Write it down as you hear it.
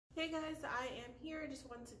Hey guys, I am here. I just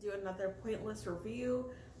wanted to do another pointless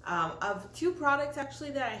review of two products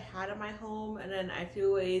actually that I had in my home, and then I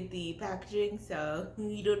threw away the packaging, so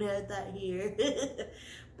you don't have that here.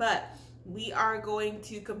 But we are going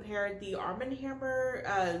to compare the Arm &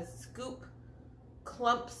 Hammer Scoop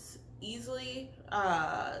Clumps Easily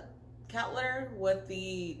cat litter with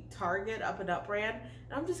the Target Up & Up brand.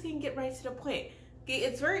 And I'm just going to get right to the point. Okay,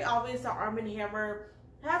 it's very obvious that Arm & Hammer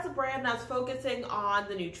has a brand that's focusing on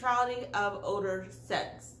the neutrality of odor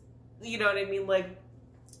scents. You know what I mean? Like,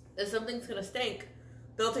 if something's gonna stink,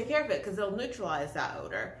 they'll take care of it because they'll neutralize that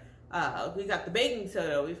odor. We got the baking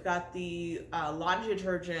soda, we've got the laundry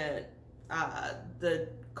detergent, the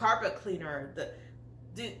carpet cleaner.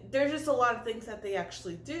 There's just a lot of things that they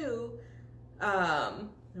actually do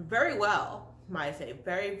very well, might I say,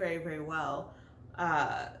 very, very, very well.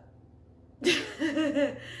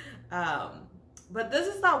 But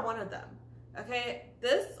this is not one of them, okay?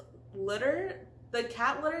 This litter, the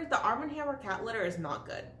cat litter, the Arm & Hammer cat litter is not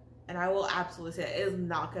good. And I will absolutely say it is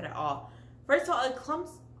not good at all. First of all, it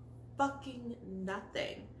clumps fucking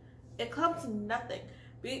nothing. It clumps nothing.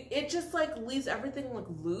 It just like leaves everything like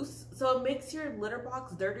loose. So it makes your litter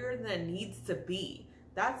box dirtier than it needs to be.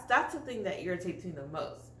 That's the thing that irritates me the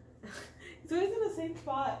most. It's always in the same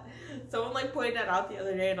spot. Someone like pointed that out the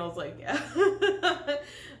other day and I was like, yeah.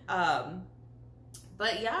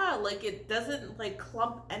 But yeah, like it doesn't like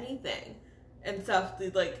clump anything and stuff. They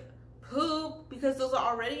like poop because those are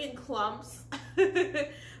already in clumps.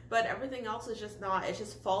 But everything else is just not, it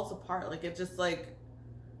just falls apart. Like it just like,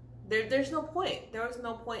 there's no point. There was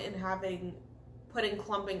no point in putting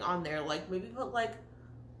clumping on there. Like maybe put like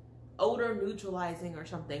odor neutralizing or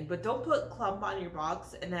something, but don't put clump on your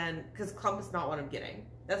box and then, because clump is not what I'm getting.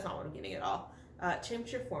 That's not what I'm getting at all.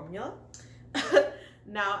 Change your formula.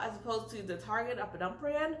 Now, as opposed to the Target Up & Up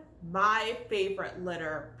brand, my favorite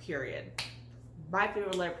litter, period. My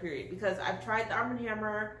favorite litter, period. Because I've tried the Arm &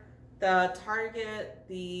 Hammer, the Target,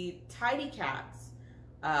 the Tidy Cats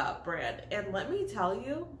brand. And let me tell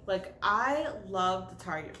you, like, I love the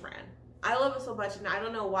Target brand. I love it so much, and I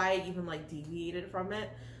don't know why I even, like, deviated from it.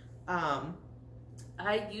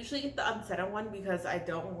 I usually get the unscented one because I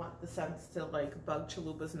don't want the scents to, like, bug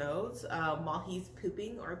Chalupa's nose while he's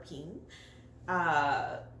pooping or peeing.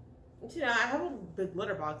 You know, I have a big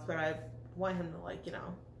litter box, but I want him to, like, you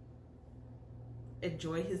know,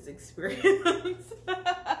 enjoy his experience.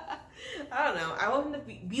 I don't know. I want him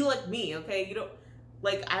to be like me, okay? You don't,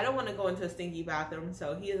 like, I don't want to go into a stinky bathroom,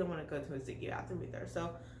 so he doesn't want to go to a stinky bathroom either.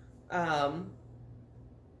 So,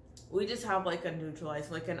 we just have, like, a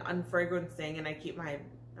neutralizer, like, an unfragrant thing, and I keep my,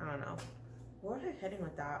 I don't know. Where was I heading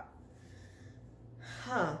with that?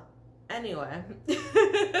 Huh. Anyway.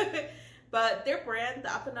 But their brand,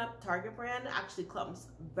 the Up & Up Target brand, actually clumps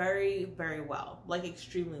very, very well. Like,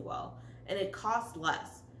 extremely well. And it costs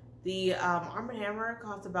less. The Arm & Hammer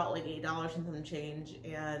costs about, like, $8 and some change.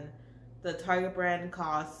 And the Target brand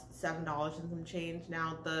costs $7 and some change.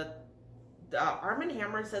 Now, the Arm &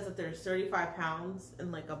 Hammer says that there's 35 pounds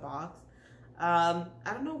in, like, a box. I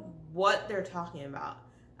don't know what they're talking about.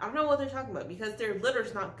 I don't know what they're talking about because their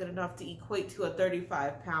litter's not good enough to equate to a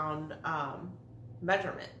 35-pound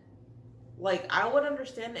measurement. Like, I would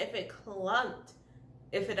understand if it clumped,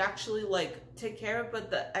 if it actually, like, took care of it,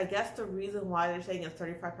 but I guess the reason why they're saying it's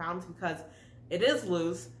 35 pounds because it is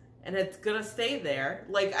loose and it's gonna stay there.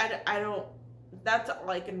 Like, I don't, that's all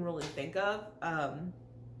I can really think of.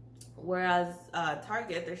 Whereas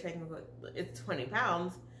Target, they're saying it's 20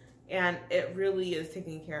 pounds and it really is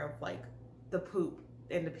taking care of, like, the poop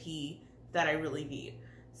and the pee that I really need.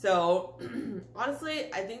 So,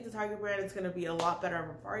 honestly, I think the Target brand is going to be a lot better of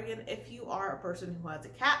a bargain if you are a person who has a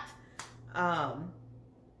cat.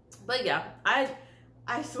 But yeah, I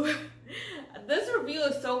swear, this review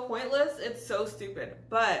is so pointless. It's so stupid.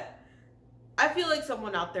 But I feel like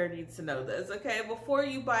someone out there needs to know this, okay? Before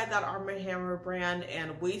you buy that Arm & Hammer brand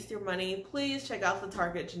and waste your money, please check out the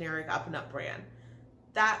Target generic Up & Up brand.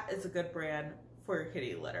 That is a good brand for your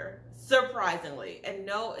kitty litter, surprisingly. And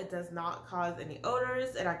no, it does not cause any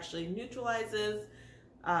odors. It actually neutralizes.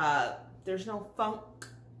 There's no funk.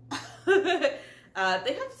 They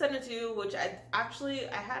have Scented too, which I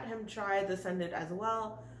had him try the Scented as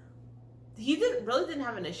well. He really didn't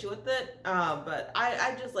have an issue with it, but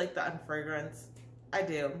I just like the unfragrance. I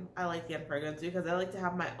do. I like the unfragrance because I like to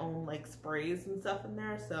have my own, like, sprays and stuff in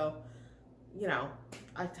there. So, you know,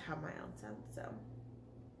 I like to have my own scent. So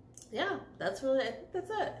yeah, that's really, I think that's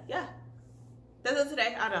it. Yeah. That's it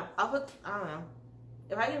today. I don't know. I don't know.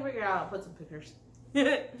 If I can figure it out, I'll put some pictures.